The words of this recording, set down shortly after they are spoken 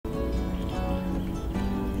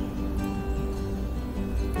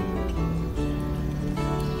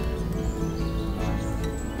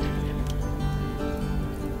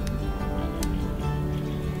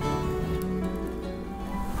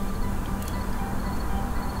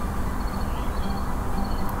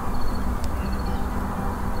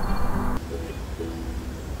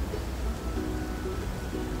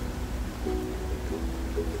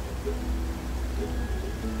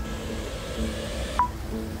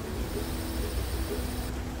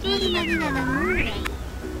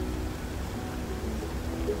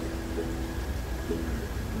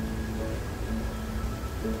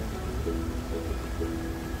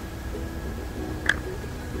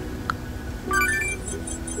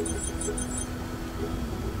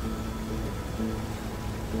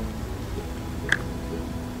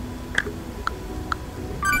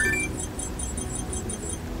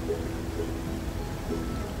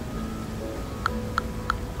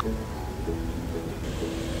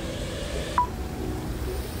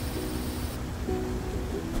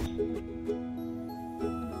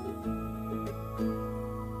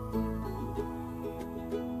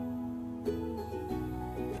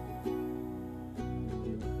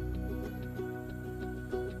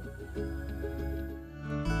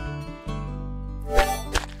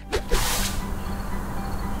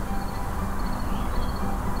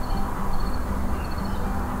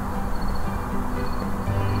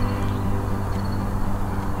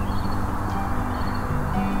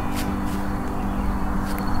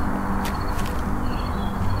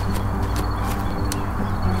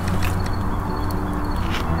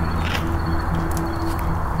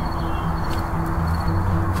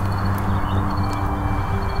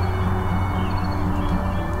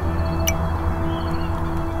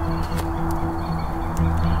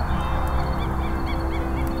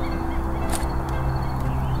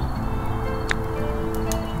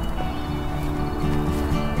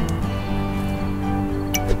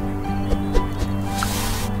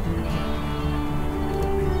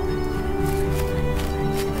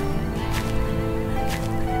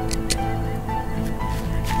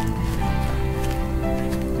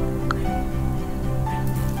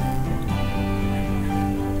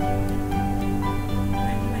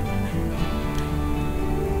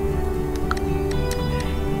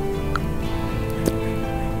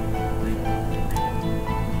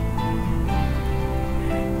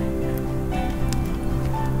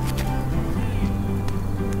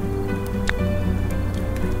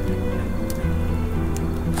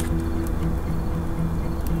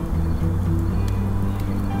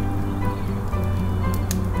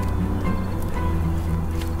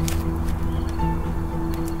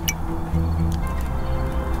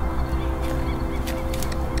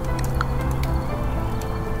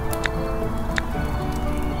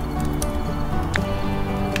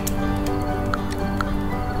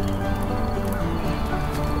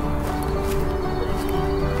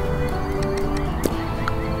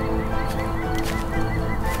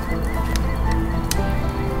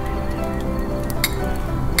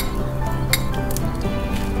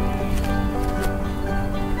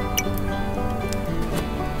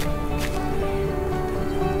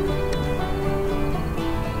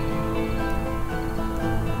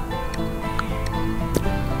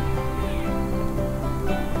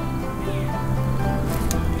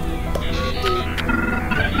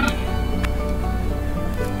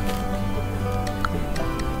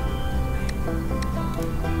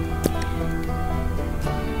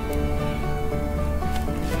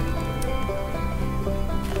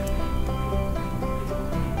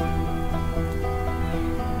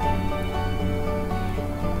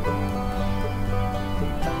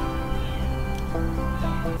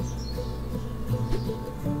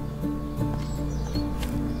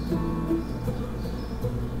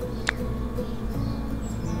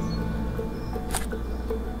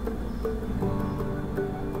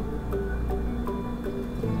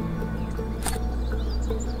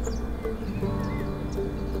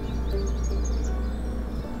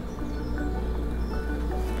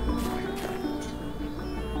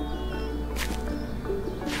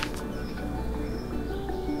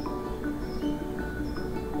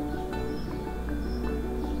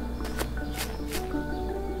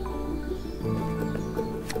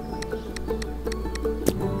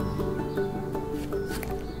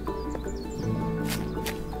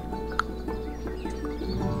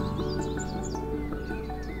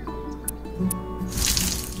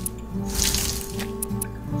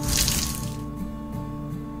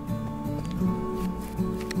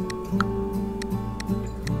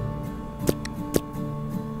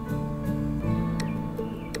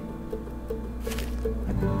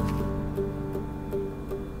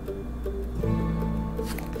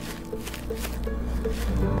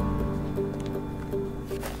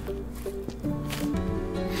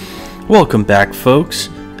Welcome back, folks.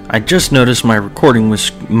 I just noticed my recording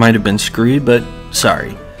might have been screwed, but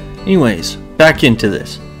sorry. Anyways, back into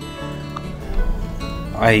this.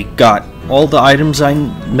 I got all the items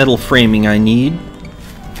metal framing I need.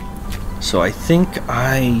 So I think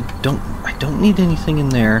I don't need anything in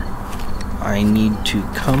there. I need to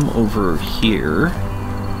come over here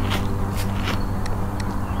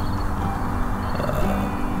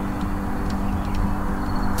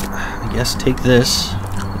guess take this.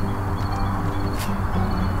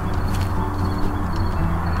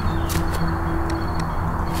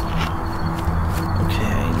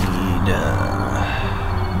 Okay, I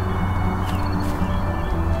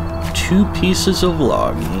need 2 pieces of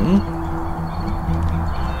logging.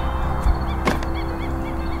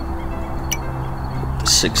 Put the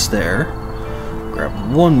 6 there. Grab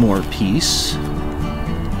 1 more piece.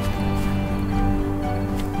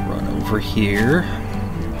 Run over here.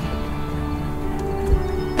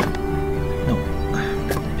 No,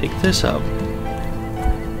 pick this up.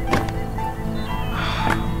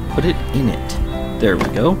 Put it in it. There we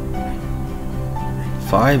go.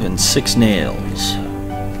 5 and 6 nails.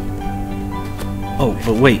 Oh,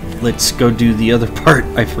 but wait, let's go do the other part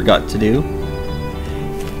I forgot to do.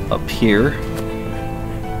 Up here.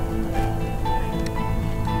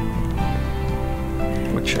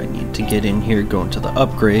 Which I need to get in here, go into the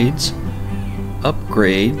upgrades.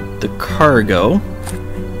 Upgrade the cargo.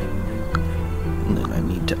 And then I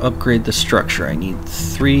need to upgrade the structure. I need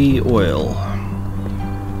 3 oil.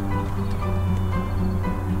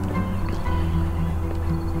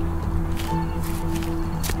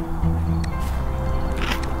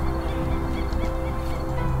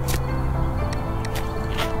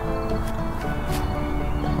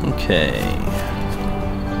 Okay.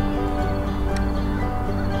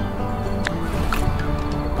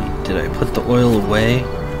 Did I put the oil away?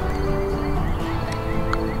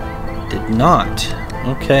 Did not.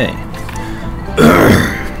 Okay.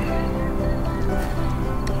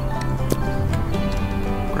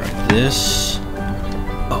 Grab this.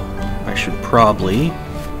 Oh, I should probably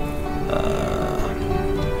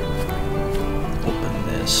open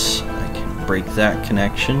this. I can break that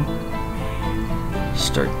connection.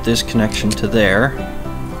 Start this connection to there.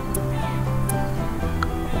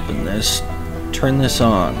 Open this. Turn this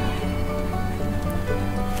on.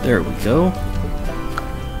 There we go.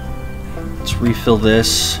 Let's refill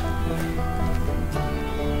this.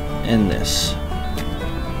 And this.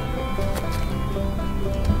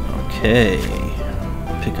 Okay.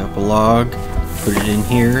 Pick up a log. Put it in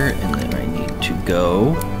here. And then I need to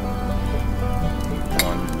go.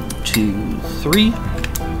 1, 2, 3.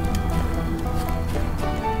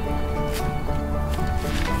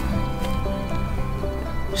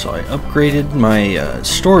 So I upgraded my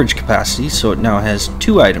storage capacity, so it now has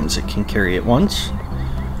 2 items it can carry at once.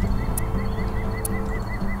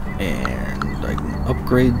 And I can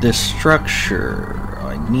upgrade this structure.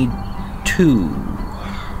 I need 2.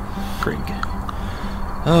 Frig.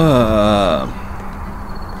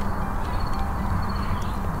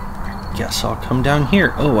 Guess I'll come down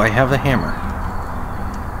here. Oh, I have a hammer.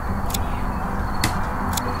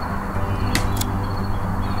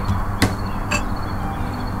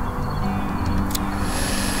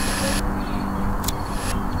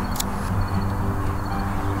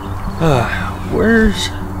 Where's...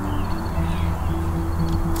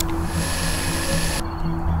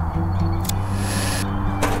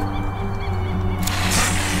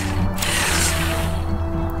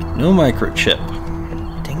 No microchip.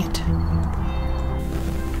 Dang it.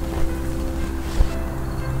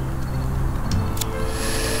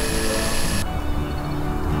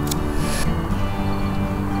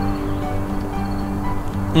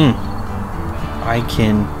 I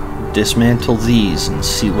can dismantle these and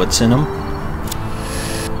see what's in them.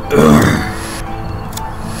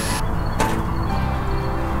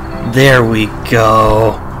 There we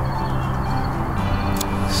go.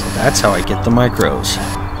 So that's how I get the micros.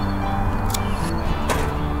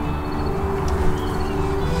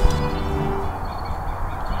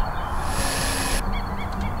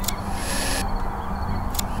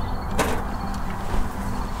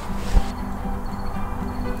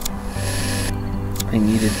 I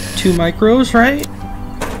needed 2 micros, right?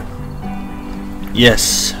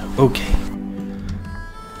 Yes. Okay.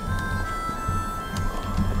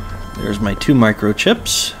 There's my 2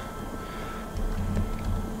 microchips.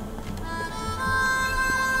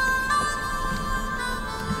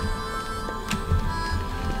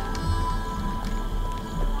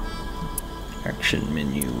 Action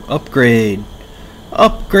menu. Upgrade.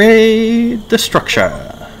 Upgrade the structure.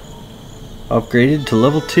 Upgraded to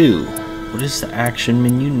level 2. What is the action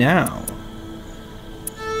menu now?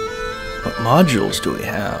 What modules do we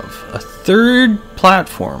have? A 3rd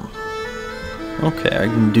platform. Okay, I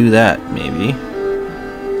can do that, maybe.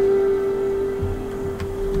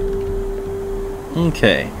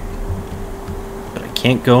 Okay. But I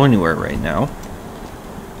can't go anywhere right now.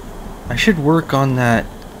 I should work on that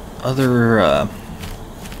other,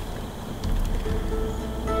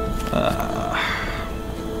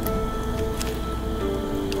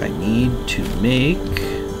 I need to make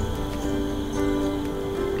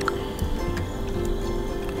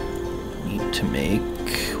to make.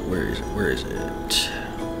 Where is it? Where is it?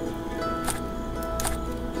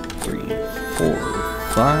 3, 4,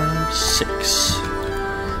 5, 6.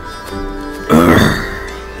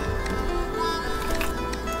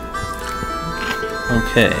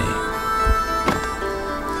 Okay.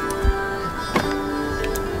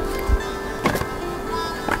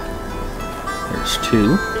 There's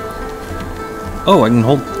 2. Oh, I can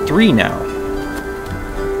hold 3 now.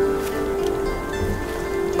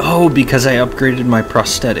 Oh, because I upgraded my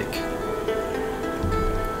prosthetic.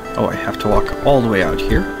 Oh, I have to walk all the way out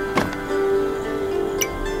here.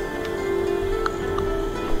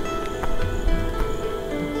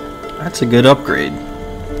 That's a good upgrade.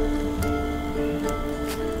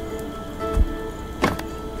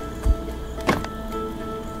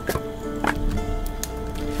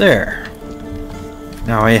 There.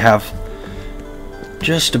 Now I have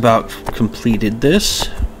just about completed this.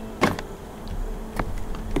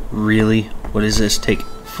 Really? What does this take?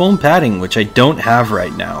 Foam padding, which I don't have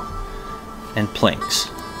right now. And planks.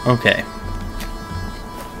 Okay.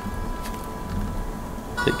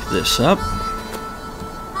 Pick this up.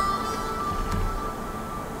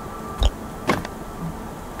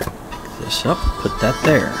 Pick this up, put that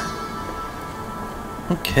there.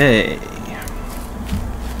 Okay.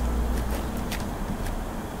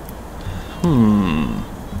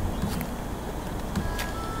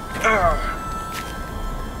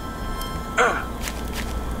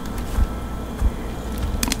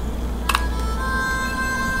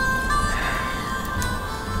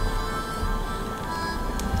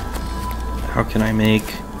 How can I make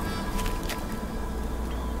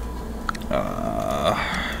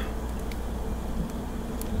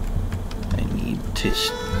I need to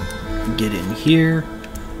get in here,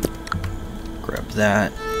 grab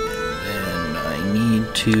that, and I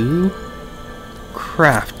need to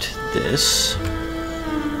craft this.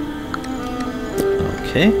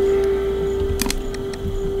 Okay.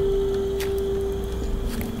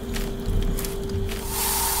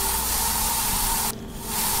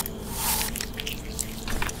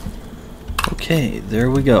 Okay, there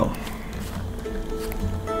we go.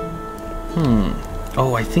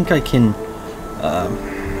 Oh, I think I can, I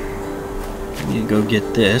need to go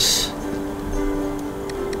get this. I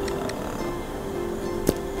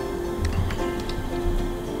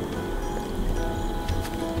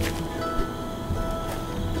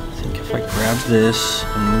think if I grab this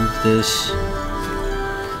and move this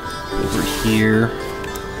over here,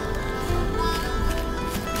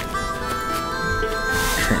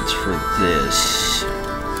 transfer this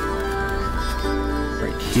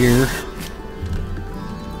right here.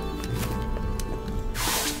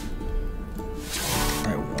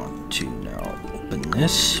 I want to now open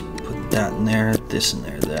this, put that in there, this in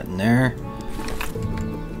there, that in there.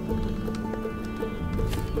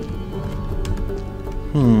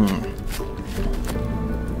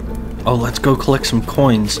 Oh, let's go collect some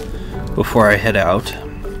coins before I head out.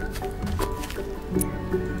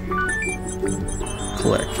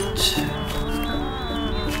 Collect.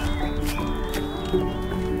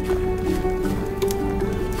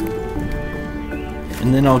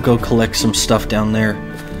 And then I'll go collect some stuff down there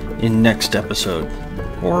in next episode.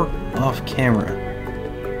 Or off camera.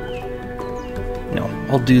 No,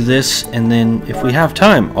 I'll do this, and then if we have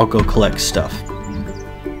time, I'll go collect stuff.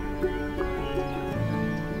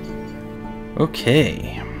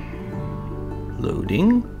 Okay.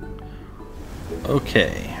 Loading.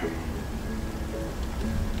 Okay.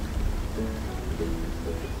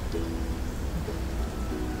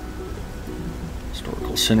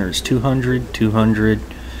 Historical center is 200, 200,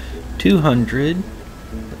 200.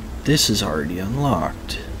 This is already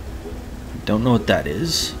unlocked. Don't know what that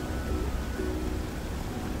is.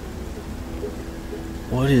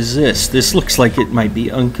 What is this? This looks like it might be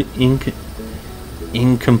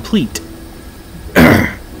incomplete.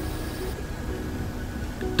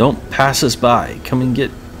 Don't pass us by. Come and get...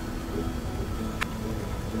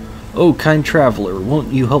 Oh, kind traveler,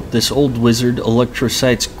 won't you help this old wizard?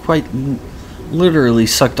 Electrocytes quite literally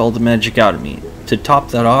sucked all the magic out of me. To top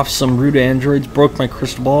that off, some rude androids broke my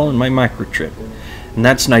crystal ball and my microchip. And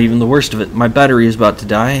that's not even the worst of it. My battery is about to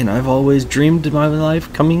die, and I've always dreamed of my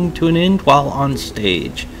life coming to an end while on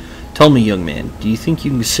stage. Tell me, young man, do you think you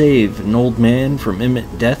can save an old man from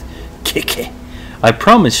imminent death? Kike. I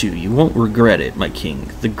promise you, you won't regret it, my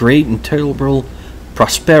king. The great and terrible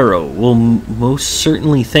Prospero will most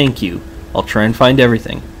certainly thank you. I'll try and find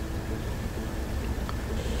everything.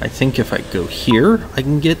 I think if I go here, I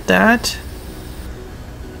can get that.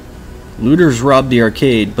 Looters robbed the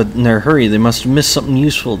arcade, but in their hurry, they must have missed something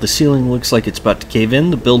useful. The ceiling looks like it's about to cave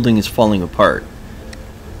in. The building is falling apart.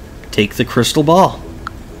 Take the crystal ball.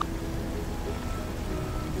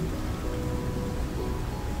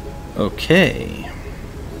 Okay.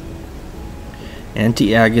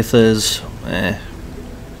 Auntie Agatha's...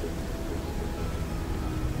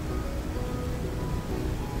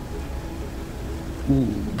 Ooh,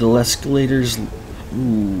 the escalators... Ooh,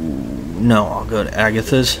 no, I'll go to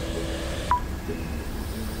Agatha's.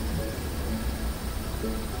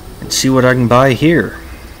 And see what I can buy here.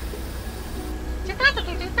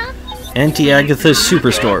 Auntie Agatha's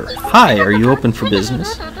Superstore. Hi, are you open for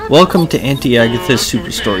business? Welcome to Auntie Agatha's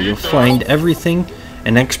Superstore. You'll find everything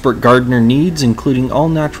an expert gardener needs, including all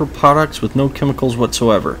natural products with no chemicals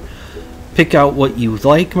whatsoever. Pick out what you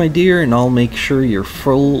like, my dear, and I'll make sure you're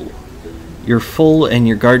full and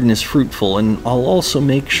your garden is fruitful, and I'll also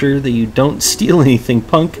make sure that you don't steal anything,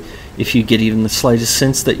 punk. If you get even the slightest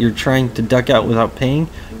sense that you're trying to duck out without paying,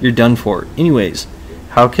 you're done for. Anyways,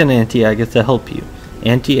 how can Auntie Agatha help you?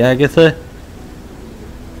 Auntie Agatha?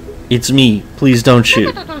 It's me. Please don't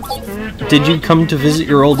shoot. Did you come to visit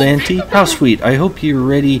your old auntie? How sweet. I hope you're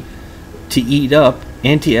ready to eat up.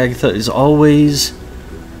 Auntie Agatha is always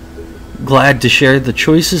glad to share the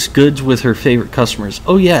choicest goods with her favorite customers.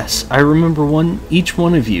 Oh yes, I remember each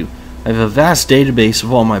one of you. I have a vast database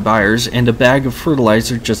of all my buyers and a bag of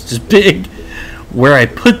fertilizer just as big where I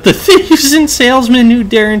put the thieves and salesmen who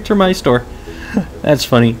dare enter my store. That's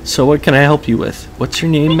funny. So what can I help you with? What's your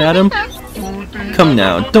name, madam? Come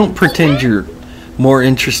now, don't pretend you're more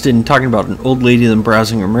interested in talking about an old lady than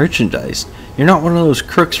browsing her merchandise. You're not one of those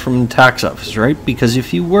crooks from the tax office, right? Because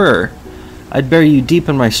if you were, I'd bury you deep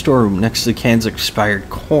in my storeroom next to the cans of expired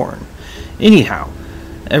corn. Anyhow,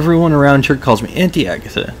 everyone around here calls me Auntie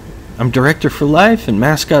Agatha. I'm director for life and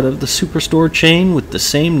mascot of the superstore chain with the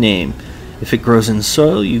same name. If it grows in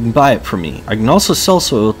soil, you can buy it from me. I can also sell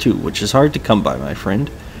soil too, which is hard to come by, my friend.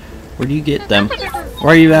 Where do you get them?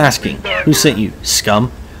 Why are you asking? Who sent you,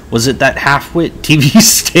 scum? Was it that half-wit TV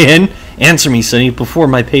Stan? Answer me, Sonny, before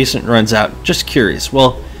my patience runs out. Just curious.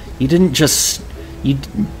 Well,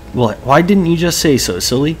 why didn't you just say so,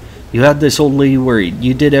 silly? You had this old lady worried.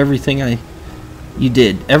 You did. Everything I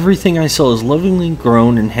sell is lovingly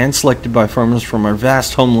grown and hand-selected by farmers from our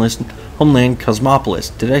vast homeland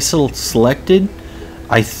Cosmopolis. Did I sell selected?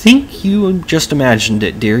 I think you just imagined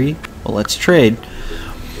it, dearie. Well, let's trade.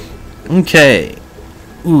 Okay.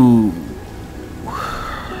 Ooh.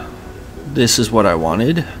 This is what I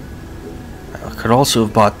wanted. I could also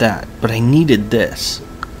have bought that, but I needed this.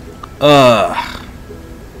 Ugh.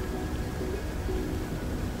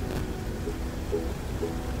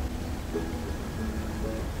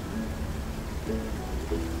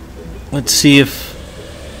 Let's see if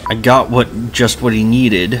I got just what he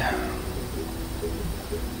needed.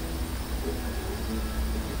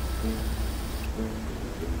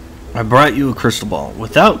 I brought you a crystal ball.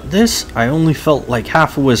 Without this, I only felt like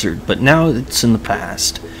half a wizard, but now it's in the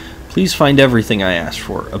past. Please find everything I asked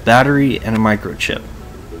for, a battery and a microchip.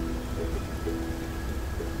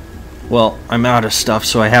 Well, I'm out of stuff,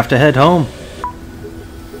 so I have to head home.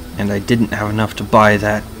 And I didn't have enough to buy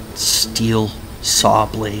that steel saw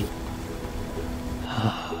blade.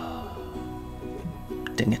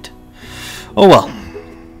 Dang it. Oh well.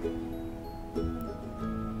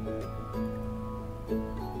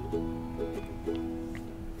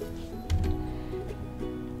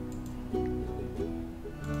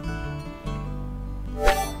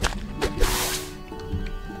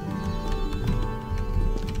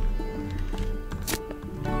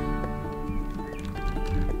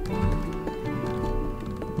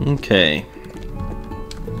 Okay.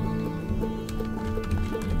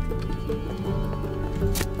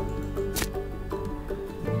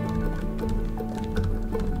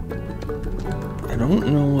 I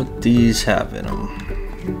don't know what these have in them.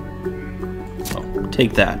 Oh,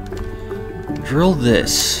 take that. Drill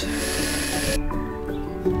this.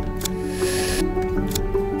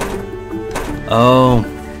 Oh,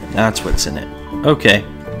 that's what's in it. Okay.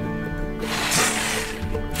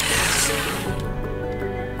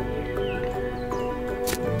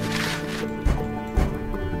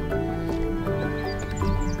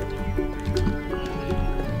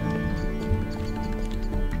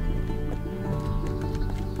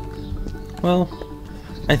 Well,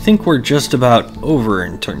 I think we're just about over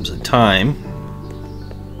in terms of time.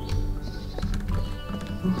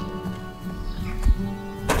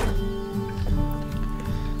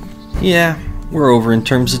 Yeah, we're over in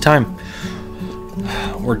terms of time.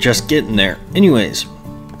 We're just getting there. Anyways,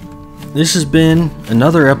 this has been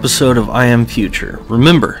another episode of I Am Future.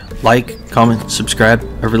 Remember, like, comment, subscribe.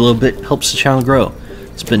 Every little bit helps the channel grow.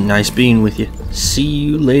 It's been nice being with you. See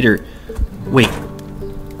you later. Wait.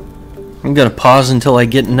 I'm gonna pause until I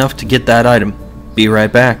get enough to get that item. Be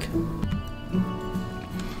right back.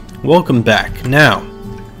 Welcome back. Now,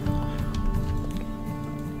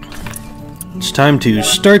 It's time to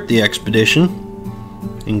start the expedition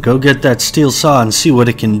and go get that steel saw and see what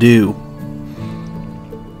it can do.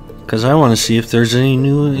 Because I want to see if there's any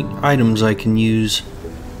new items I can use.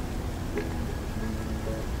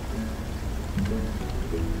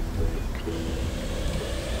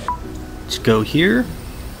 Let's go here.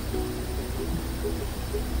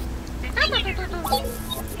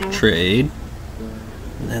 Trade.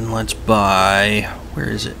 And then let's buy... Where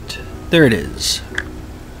is it? There it is.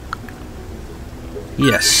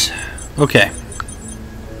 Yes. Okay.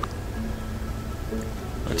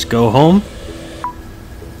 Let's go home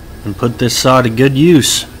and put this saw to good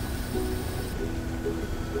use.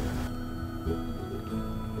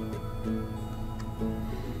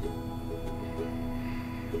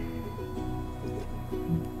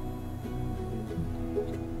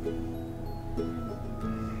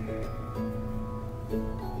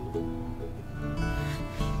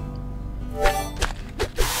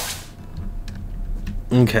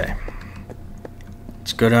 Okay.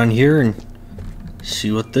 Let's go down here and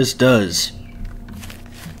see what this does.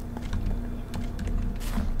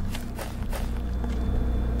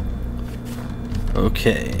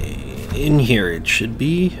 Okay, in here it should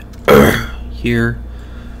be. Here.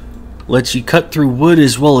 Lets you cut through wood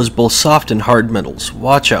as well as both soft and hard metals.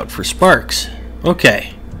 Watch out for sparks.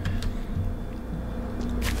 Okay.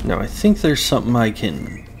 Now I think there's something I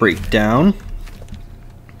can break down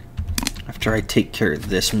after I take care of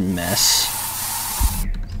this mess.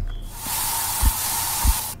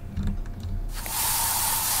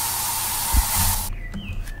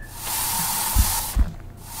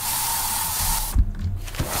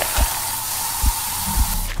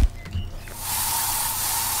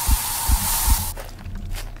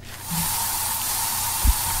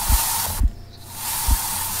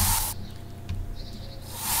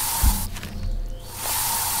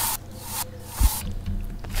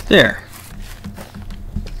 There.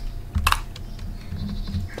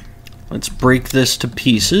 Let's break this to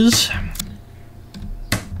pieces.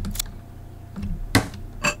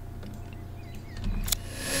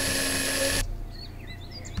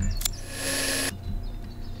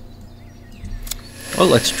 Oh,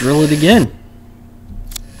 let's drill it again.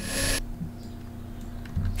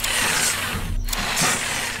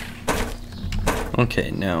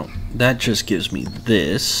 Okay, now that just gives me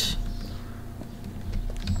this.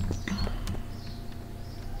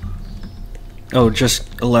 Oh, it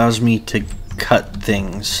just allows me to cut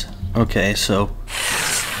things. Okay, so...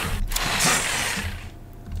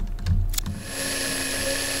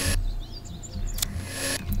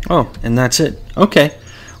 Oh, and that's it. Okay.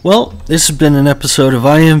 Well, this has been an episode of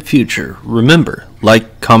I Am Future. Remember,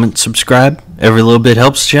 like, comment, subscribe. Every little bit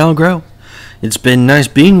helps the channel grow. It's been nice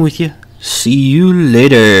being with you. See you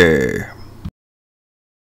later.